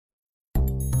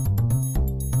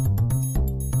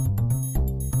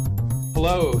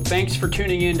Hello, thanks for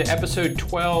tuning in to episode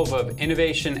 12 of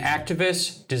Innovation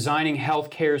Activists, Designing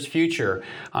Healthcare's Future.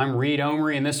 I'm Reed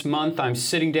Omary, and this month I'm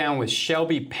sitting down with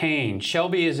Shelby Payne.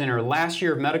 Shelby is in her last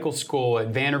year of medical school at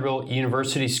Vanderbilt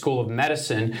University School of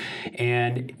Medicine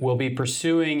and will be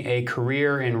pursuing a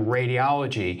career in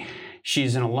radiology.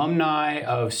 She's an alumni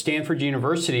of Stanford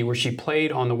University, where she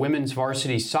played on the women's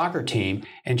varsity soccer team,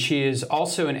 and she is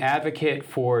also an advocate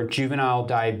for juvenile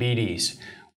diabetes.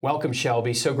 Welcome,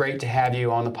 Shelby. So great to have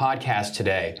you on the podcast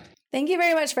today. Thank you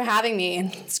very much for having me.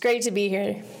 It's great to be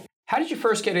here. How did you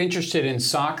first get interested in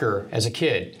soccer as a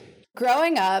kid?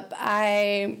 Growing up,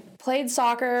 I played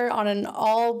soccer on an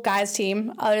all-guys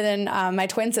team other than my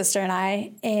twin sister and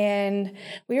I. And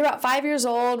we were about 5 years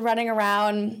old, running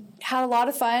around, had a lot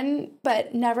of fun,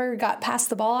 but never got past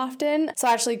the ball often. So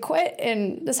I actually quit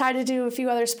and decided to do a few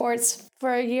other sports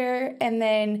for a year and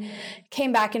then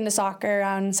came back into soccer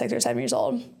around 6 or 7 years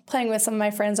old, playing with some of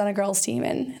my friends on a girls' team,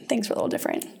 and things were a little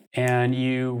different. And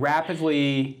you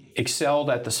rapidly excelled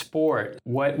at the sport.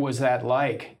 What was that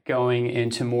like, going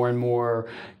into more and more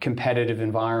competitive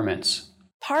environments?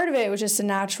 Part of it was just a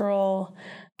natural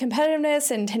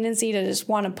competitiveness and tendency to just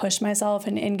want to push myself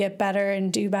and get better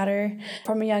and do better.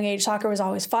 From a young age, soccer was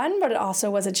always fun, but it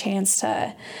also was a chance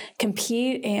to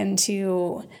compete and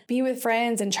to be with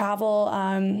friends and travel.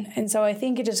 And so I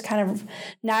think it just kind of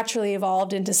naturally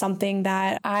evolved into something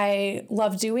that I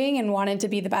loved doing and wanted to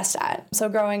be the best at. So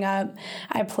growing up,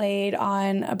 I played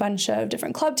on a bunch of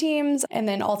different club teams and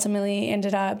then ultimately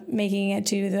ended up making it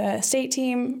to the state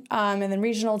team and then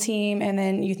regional team and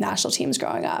then youth national teams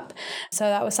growing up. So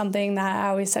that was something that I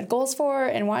always set goals for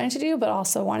and wanted to do, but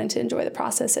also wanted to enjoy the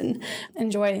process and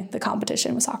enjoy the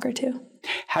competition with soccer too.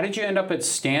 How did you end up at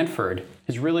Stanford?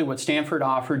 Because really what Stanford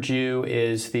offered you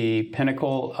is the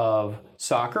pinnacle of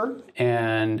soccer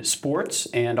and sports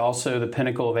and also the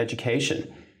pinnacle of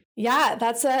education. Yeah,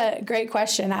 that's a great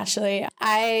question, actually.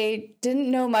 I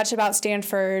didn't know much about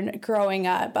Stanford growing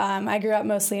up. I grew up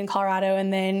mostly in Colorado,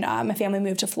 and then my family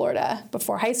moved to Florida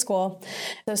before high school.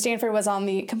 So Stanford was on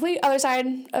the complete other side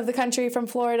of the country from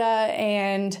Florida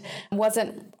and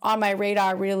wasn't on my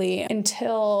radar really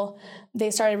until they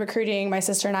started recruiting my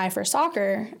sister and I for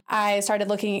soccer. I started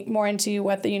looking more into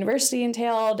what the university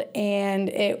entailed, and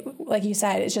it, like you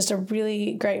said, it's just a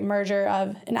really great merger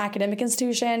of an academic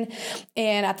institution,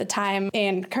 and at the time,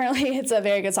 and currently, it's a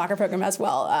very good soccer program as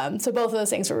well. So both of those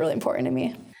things were really important to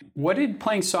me. What did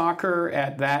playing soccer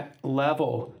at that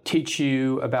level teach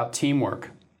you about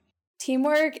teamwork?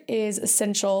 Teamwork is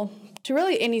essential to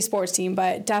really any sports team,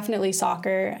 but definitely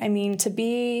soccer. I mean, to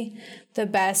be the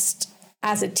best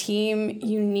as a team,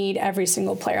 you need every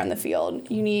single player on the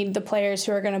field. You need the players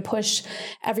who are going to push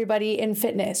everybody in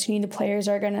fitness. You need the players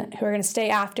who are going to stay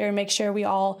after and make sure we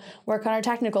all work on our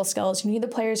technical skills. You need the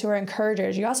players who are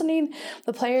encouragers. You also need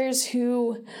the players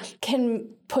who can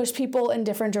push people in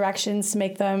different directions to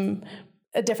make them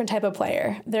a different type of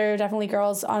player. There are definitely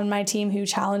girls on my team who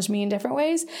challenge me in different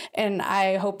ways, and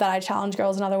I hope that I challenge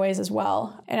girls in other ways as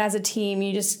well. And as a team,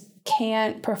 you just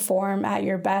can't perform at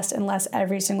your best unless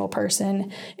every single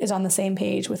person is on the same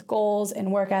page with goals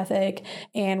and work ethic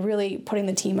and really putting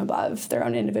the team above their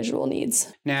own individual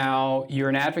needs. Now, you're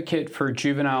an advocate for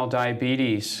juvenile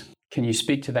diabetes. Can you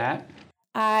speak to that?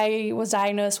 I was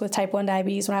diagnosed with type 1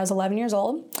 diabetes when I was 11 years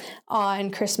old on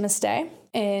Christmas Day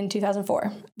in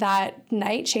 2004. That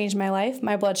night changed my life.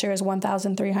 My blood sugar was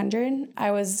 1,300.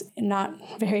 I was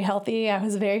not very healthy. I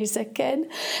was a very sick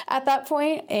kid at that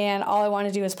point, and all I wanted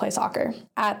to do was play soccer.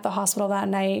 At the hospital that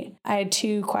night, I had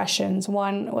two questions.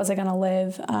 One, was I going to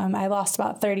live? I lost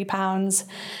about 30 pounds,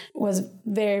 was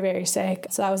very, very sick.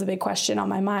 So that was a big question on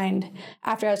my mind.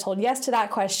 After I was told yes to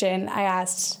that question, I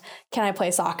asked, can I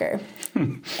play soccer?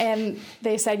 And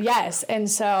they said yes. And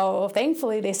so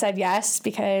thankfully they said yes,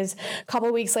 because a couple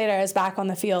of weeks later I was back on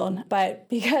the field. But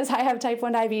because I have type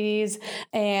 1 diabetes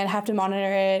and have to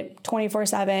monitor it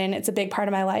 24/7, it's a big part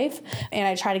of my life. And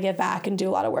I try to give back and do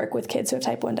a lot of work with kids who have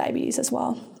type 1 diabetes as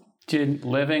well. Did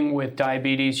living with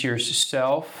diabetes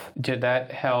yourself, did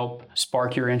that help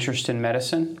spark your interest in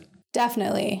medicine?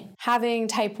 Definitely. Having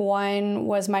type 1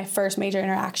 was my first major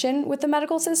interaction with the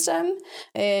medical system.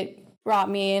 It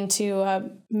brought me into a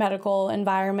medical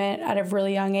environment at a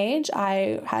really young age.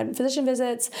 I had physician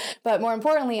visits, but more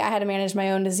importantly, I had to manage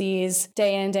my own disease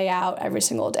day in and day out every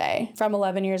single day. From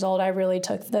 11 years old, I really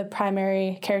took the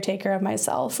primary caretaker of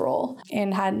myself role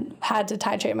and had to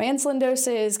titrate my insulin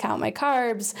doses, count my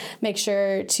carbs, make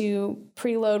sure to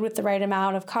preload with the right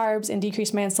amount of carbs and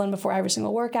decrease my insulin before every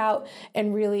single workout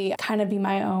and really kind of be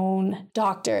my own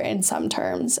doctor in some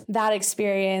terms. That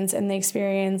experience and the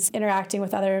experience interacting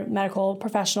with other medical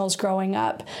professionals growing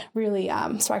up really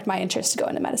sparked my interest to go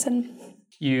into medicine.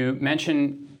 You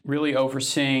mentioned really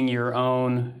overseeing your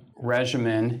own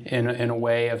regimen in a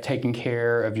way of taking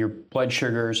care of your blood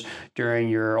sugars during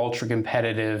your ultra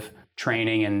competitive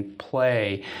training and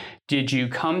play. Did you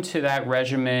come to that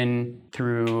regimen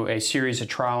through a series of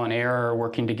trial and error,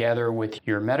 working together with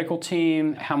your medical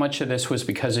team? How much of this was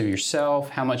because of yourself?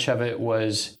 How much of it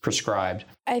was prescribed?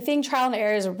 I think trial and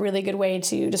error is a really good way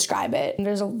to describe it.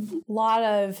 There's a lot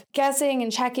of guessing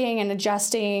and checking and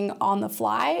adjusting on the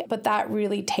fly, but that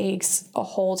really takes a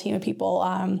whole team of people.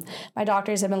 My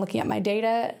doctors have been looking at my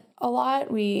data a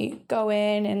lot. We go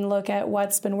in and look at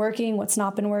what's been working, what's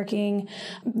not been working.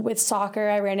 With soccer,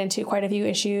 I ran into quite a few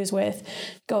issues with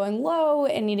going low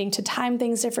and needing to time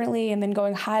things differently and then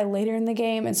going high later in the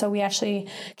game. And so we actually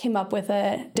came up with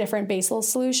a different basal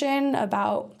solution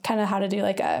about kind of how to do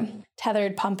like a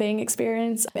tethered pumping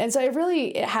experience. And so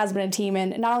it has been a team,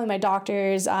 and not only my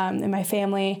doctors and my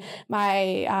family,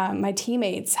 my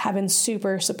teammates have been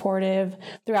super supportive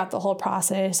throughout the whole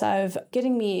process of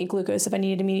getting me glucose if I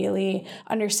needed immediately,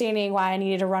 understanding why I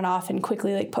needed to run off and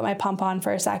quickly like put my pump on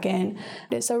for a second.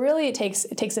 So really it takes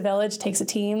a village, it takes a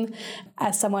team.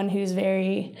 As someone who's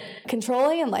very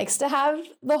controlling and likes to have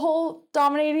the whole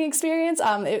dominating experience,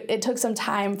 it took some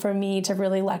time for me to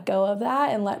really let go of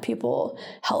that and let people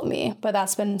help me. But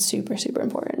that's been super, super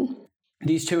important.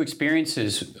 These two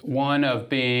experiences, one of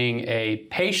being a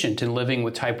patient and living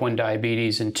with type 1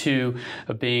 diabetes, and two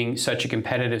of being such a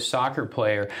competitive soccer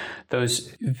player,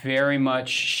 those very much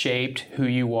shaped who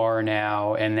you are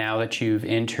now, and now that you've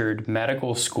entered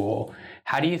medical school.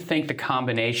 How do you think the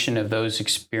combination of those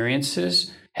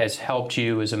experiences has helped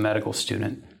you as a medical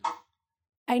student?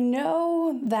 I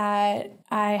know that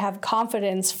I have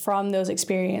confidence from those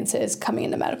experiences coming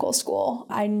into medical school.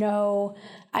 I know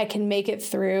I can make it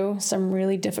through some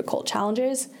really difficult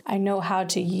challenges. I know how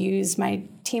to use my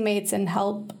teammates and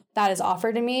help that is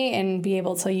offered to me and be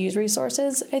able to use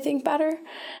resources, I think, better.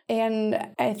 And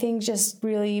I think just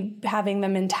really having the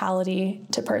mentality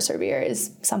to persevere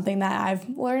is something that I've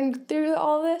learned through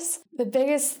all this. The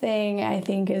biggest thing, I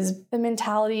think, is the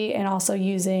mentality and also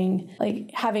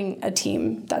having a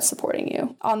team that's supporting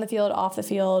you on the field, off the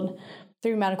field,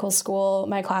 through medical school.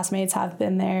 My classmates have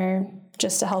been there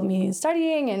just to help me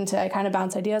studying and to kind of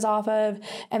bounce ideas off of.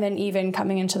 And then even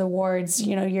coming into the wards,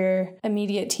 your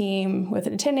immediate team with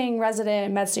an attending,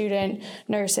 resident, med student,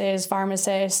 nurses,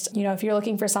 pharmacists. If you're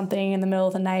looking for something in the middle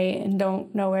of the night and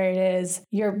don't know where it is,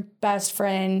 your best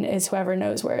friend is whoever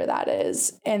knows where that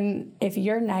is. And if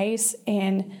you're nice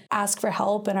and ask for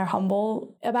help and are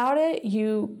humble about it,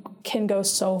 you can go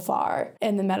so far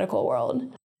in the medical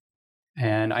world.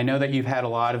 And I know that you've had a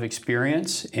lot of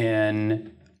experience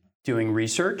in doing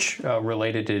research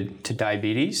related to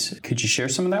diabetes. Could you share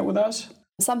some of that with us?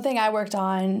 Something I worked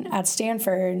on at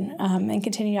Stanford and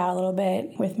continued out a little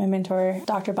bit with my mentor,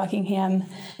 Dr. Buckingham,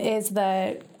 is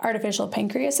the artificial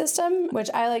pancreas system, which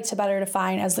I like to better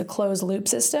define as the closed loop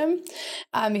system,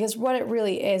 because what it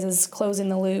really is closing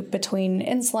the loop between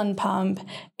insulin pump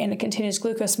and a continuous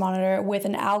glucose monitor with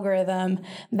an algorithm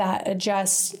that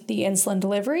adjusts the insulin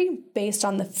delivery based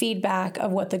on the feedback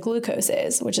of what the glucose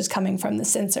is, which is coming from the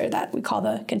sensor that we call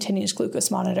the continuous glucose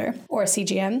monitor, or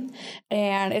CGM.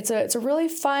 And it's a really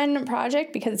fun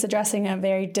project because it's addressing a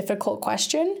very difficult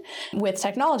question with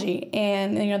technology.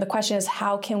 And the question is,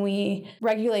 how can we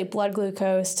regulate blood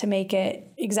glucose to make it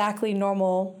exactly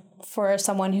normal for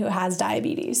someone who has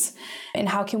diabetes? And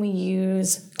how can we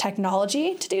use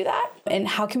technology to do that? And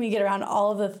how can we get around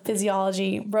all of the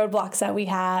physiology roadblocks that we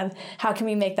have? How can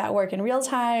we make that work in real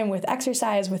time with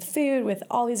exercise, with food, with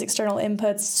all these external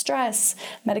inputs, stress,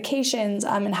 medications,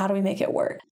 and how do we make it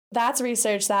work? That's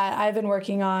research that I've been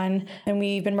working on, and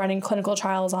we've been running clinical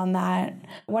trials on that.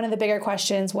 One of the bigger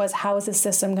questions was, how is the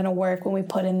system going to work when we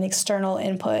put in the external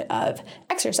input of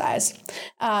exercise?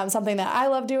 Something that I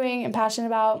love doing and passionate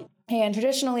about. And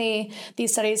traditionally,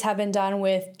 these studies have been done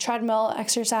with treadmill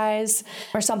exercise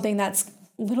or something that's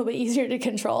a little bit easier to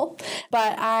control.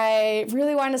 But I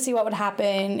really wanted to see what would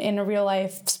happen in a real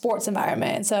life sports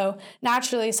environment. So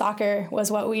naturally, soccer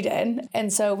was what we did.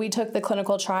 And so we took the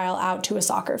clinical trial out to a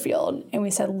soccer field and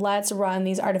we said, let's run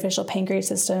these artificial pancreas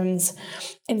systems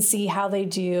and see how they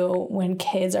do when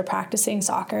kids are practicing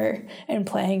soccer and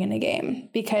playing in a game,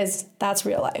 because that's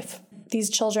real life. these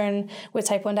children with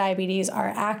type 1 diabetes are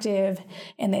active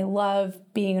and they love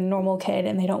being a normal kid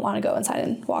and they don't want to go inside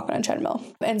and walk on a treadmill.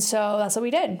 And so that's what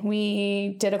we did.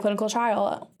 We did a clinical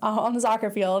trial on the soccer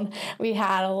field. We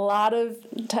had a lot of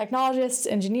technologists,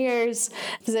 engineers,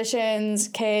 physicians,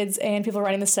 kids, and people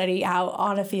running the study out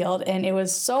on a field. And it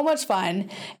was so much fun.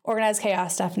 Organized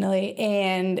chaos, definitely.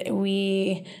 And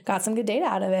we got some good data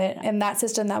out of it. And that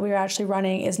system that we were actually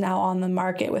running is now on the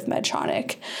market with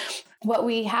Medtronic. What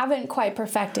we haven't quite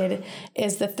perfected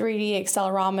is the 3D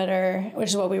accelerometer, which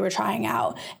is what we were trying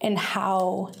out, and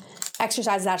how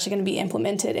exercise is actually going to be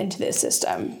implemented into this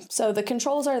system. So the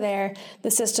controls are there, the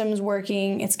system's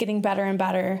working, it's getting better and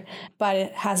better, but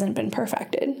it hasn't been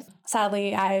perfected.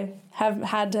 Sadly, I have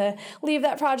had to leave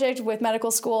that project with medical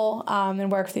school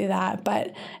and work through that,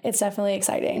 but it's definitely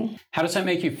exciting. How does that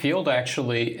make you feel to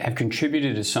actually have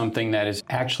contributed to something that is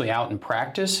actually out in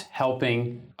practice,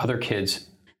 helping other kids?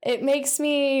 It makes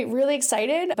me really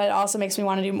excited, but it also makes me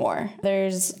want to do more.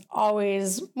 There's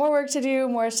always more work to do,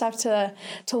 more stuff to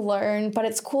learn, but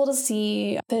it's cool to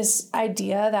see this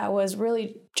idea that was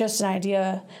really just an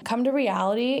idea come to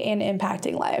reality and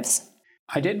impacting lives.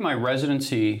 I did my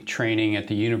residency training at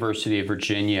the University of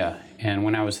Virginia, and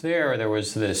when I was there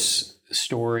was this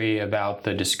story about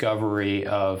the discovery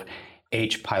of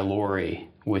H. pylori,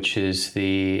 which is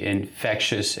the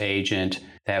infectious agent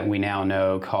that we now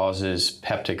know causes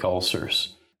peptic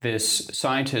ulcers. This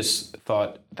scientist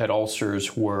thought that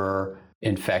ulcers were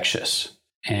infectious,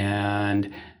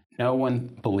 and no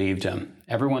one believed him.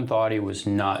 Everyone thought he was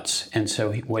nuts. And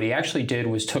so what he actually did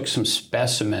was took some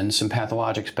specimens, some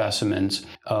pathologic specimens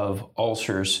of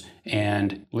ulcers,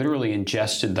 and literally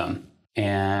ingested them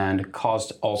and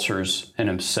caused ulcers in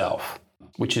himself,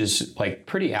 which is like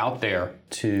pretty out there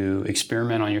to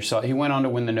experiment on yourself. He went on to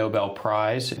win the Nobel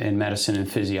Prize in medicine and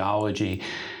physiology.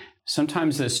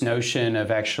 Sometimes this notion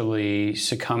of actually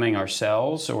succumbing our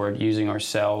cells or using our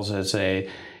cells as a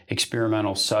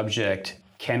experimental subject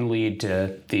can lead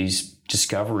to these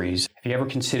discoveries. Have you ever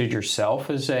considered yourself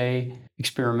as a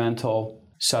experimental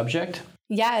subject?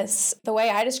 Yes. The way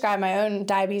I describe my own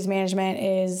diabetes management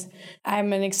is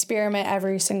I'm an experiment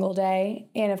every single day.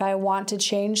 And if I want to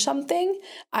change something,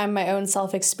 I'm my own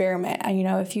self-experiment. And,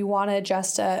 if you want to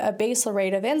adjust a basal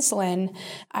rate of insulin,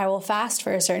 I will fast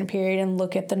for a certain period and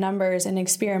look at the numbers and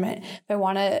experiment. If I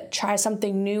want to try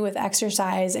something new with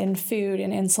exercise and food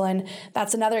and insulin,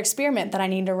 that's another experiment that I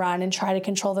need to run and try to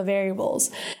control the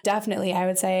variables. Definitely, I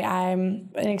would say I'm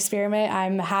an experiment.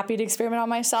 I'm happy to experiment on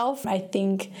myself. I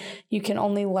think you can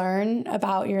only learn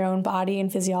about your own body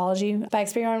and physiology by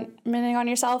experimenting on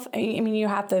yourself. I mean, you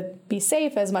have to be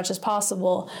safe as much as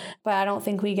possible, but I don't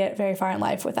think we get very far in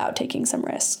life without taking some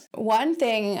risks. One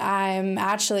thing I'm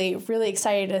actually really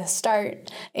excited to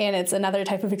start, and it's another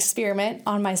type of experiment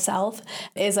on myself,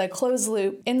 is a closed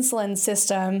loop insulin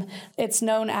system. It's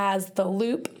known as the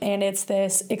Loop, and it's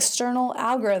this external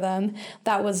algorithm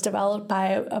that was developed by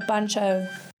a bunch of...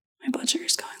 My blood sugar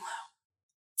is going low.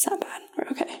 It's not bad. We're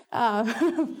okay.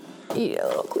 Eat a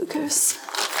little glucose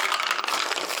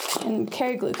and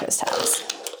carry glucose tabs.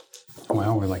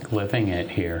 Wow, we're like living it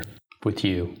here with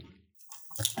you.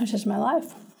 It's just my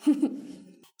life.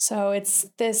 So it's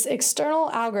this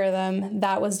external algorithm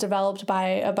that was developed by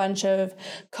a bunch of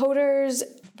coders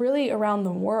really around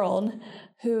the world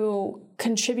who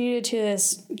contributed to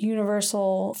this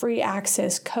universal free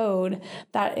access code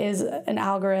that is an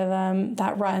algorithm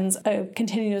that runs a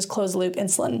continuous closed loop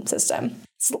insulin system.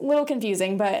 It's a little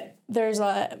confusing, but there's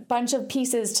a bunch of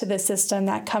pieces to this system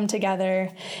that come together,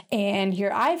 and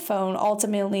your iPhone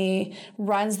ultimately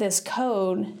runs this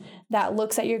code that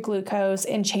looks at your glucose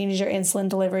and changes your insulin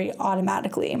delivery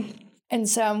automatically. And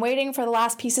so I'm waiting for the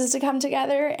last pieces to come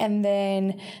together. And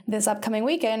then this upcoming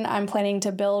weekend, I'm planning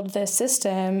to build this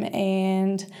system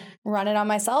and run it on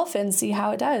myself and see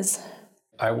how it does.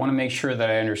 I want to make sure that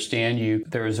I understand you.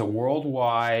 There is a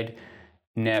worldwide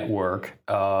network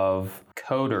of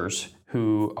coders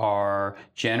who are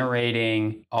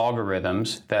generating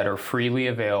algorithms that are freely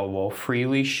available,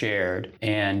 freely shared,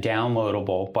 and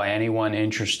downloadable by anyone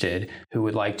interested who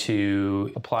would like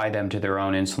to apply them to their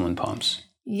own insulin pumps.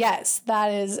 Yes,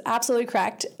 that is absolutely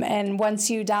correct. And once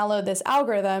you download this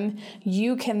algorithm,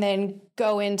 you can then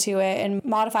go into it and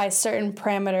modify certain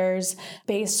parameters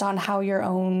based on how your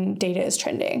own data is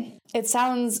trending. It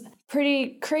sounds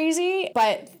pretty crazy,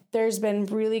 but there's been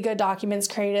really good documents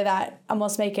created that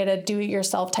almost make it a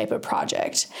do-it-yourself type of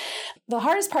project. The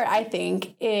hardest part, I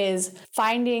think, is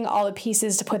finding all the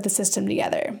pieces to put the system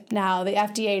together. Now, the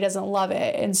FDA doesn't love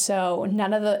it, and so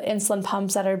none of the insulin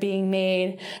pumps that are being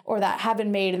made or that have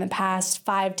been made in the past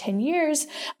 5-10 years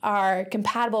are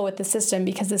compatible with the system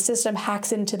because the system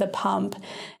hacks into the pump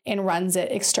and runs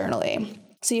it externally.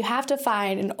 So you have to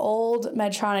find an old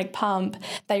Medtronic pump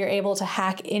that you're able to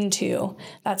hack into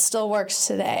that still works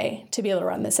today to be able to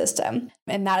run the system.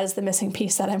 And that is the missing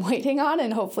piece that I'm waiting on,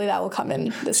 and hopefully that will come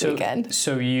in this weekend.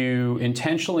 So you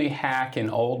intentionally hack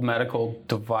an old medical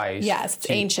device. Yes,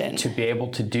 it's ancient. To be able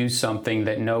to do something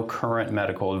that no current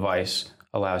medical device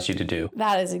allows you to do.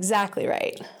 That is exactly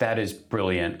right. That is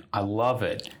brilliant. I love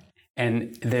it.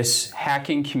 And this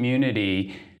hacking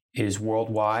community is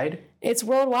worldwide? It's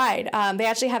worldwide. They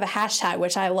actually have a hashtag,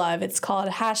 which I love. It's called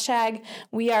hashtag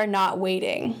We Are Not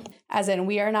Waiting, as in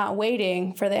we are not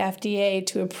waiting for the FDA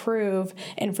to approve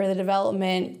and for the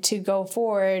development to go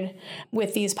forward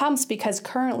with these pumps because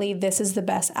currently this is the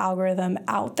best algorithm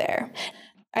out there.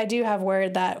 I do have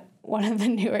word that one of the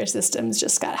newer systems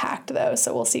just got hacked, though,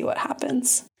 so we'll see what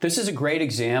happens. This is a great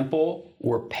example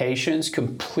where patients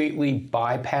completely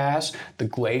bypass the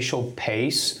glacial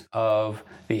pace of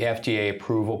the FDA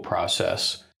approval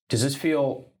process. Does this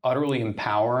feel utterly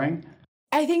empowering?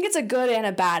 I think it's a good and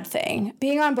a bad thing.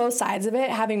 Being on both sides of it,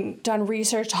 having done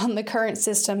research on the current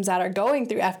systems that are going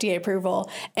through FDA approval,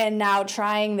 and now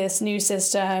trying this new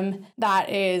system that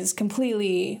is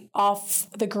completely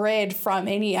off the grid from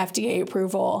any FDA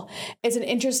approval, it's an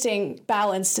interesting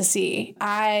balance to see.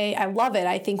 I love it.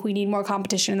 I think we need more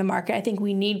competition in the market. I think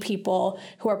we need people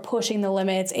who are pushing the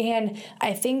limits, and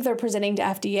I think they're presenting to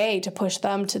FDA to push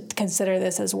them to consider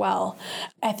this as well.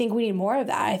 I think we need more of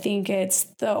that. I think it's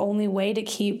the only way to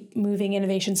keep moving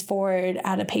innovations forward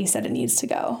at a pace that it needs to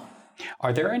go.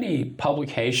 Are there any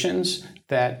publications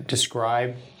that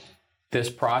describe this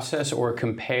process or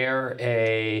compare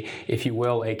if you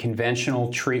will, a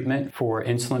conventional treatment for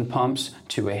insulin pumps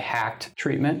to a hacked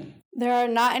treatment? There are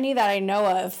not any that I know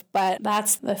of, but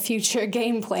that's the future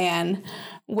game plan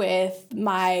with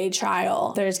my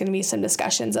trial. There's going to be some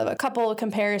discussions of a couple of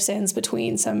comparisons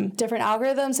between some different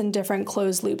algorithms and different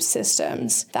closed loop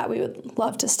systems that we would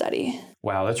love to study.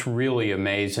 Wow, that's really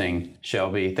amazing,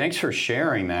 Shelby. Thanks for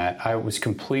sharing that. I was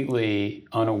completely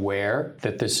unaware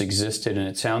that this existed, and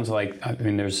it sounds like,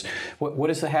 there's, what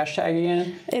is the hashtag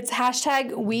again? It's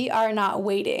hashtag We Are Not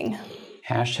Waiting.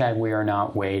 Hashtag We Are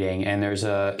Not Waiting. And there's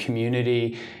a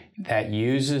community that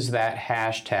uses that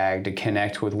hashtag to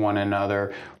connect with one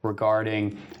another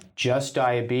regarding just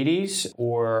diabetes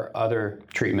or other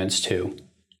treatments too.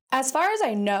 As far as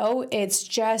I know, it's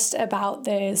just about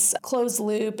this closed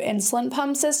loop insulin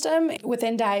pump system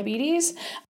within diabetes.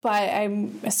 But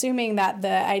I'm assuming that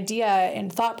the idea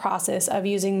and thought process of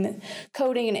using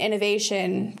coding and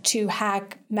innovation to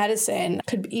hack medicine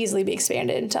could easily be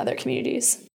expanded into other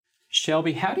communities.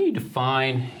 Shelby, how do you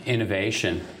define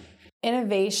innovation?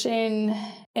 Innovation,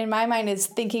 in my mind, is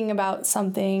thinking about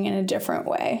something in a different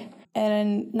way.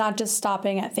 And not just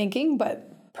stopping at thinking,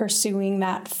 but pursuing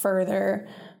that further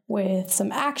with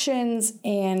some actions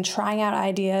and trying out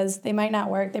ideas. They might not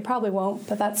work. They probably won't,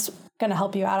 but that's going to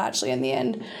help you out actually in the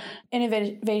end.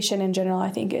 Innovation in general,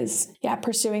 I think, is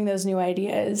pursuing those new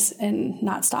ideas and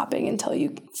not stopping until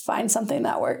you find something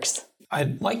that works.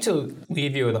 I'd like to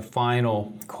leave you with a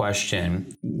final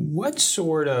question. What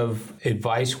sort of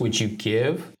advice would you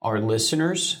give our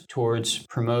listeners towards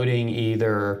promoting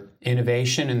either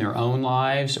innovation in their own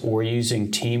lives or using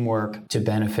teamwork to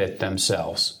benefit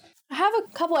themselves? I have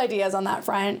a couple ideas on that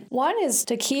front. One is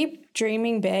to keep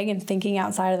dreaming big and thinking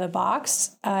outside of the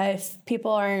box. If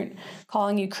people aren't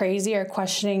calling you crazy or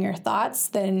questioning your thoughts,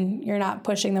 then you're not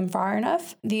pushing them far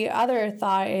enough. The other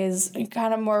thought is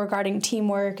kind of more regarding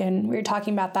teamwork, and we were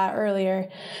talking about that earlier.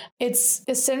 It's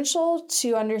essential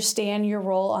to understand your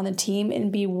role on the team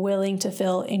and be willing to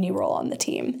fill any role on the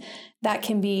team. That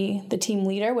can be the team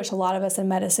leader, which a lot of us in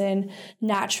medicine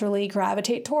naturally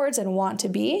gravitate towards and want to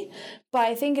be. But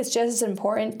I think it's just as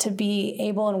important to be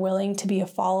able and willing to be a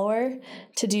follower,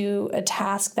 to do a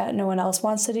task that no one else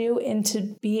wants to do, and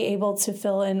to be able to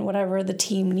fill in whatever the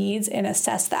team needs and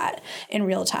assess that in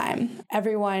real time.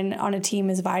 Everyone on a team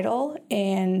is vital,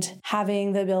 and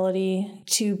having the ability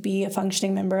to be a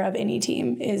functioning member of any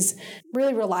team is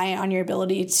really reliant on your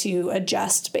ability to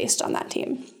adjust based on that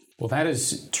team. Well, that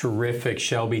is terrific,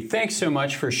 Shelby. Thanks so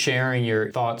much for sharing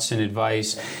your thoughts and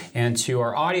advice. And to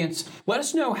our audience, let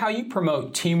us know how you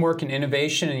promote teamwork and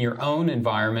innovation in your own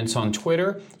environments on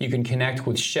Twitter. You can connect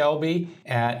with Shelby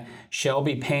at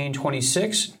Shelby Payne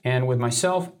 26 and with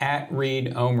myself at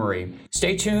Reed Omary.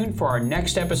 Stay tuned for our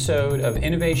next episode of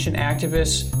Innovation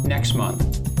Activists next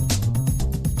month.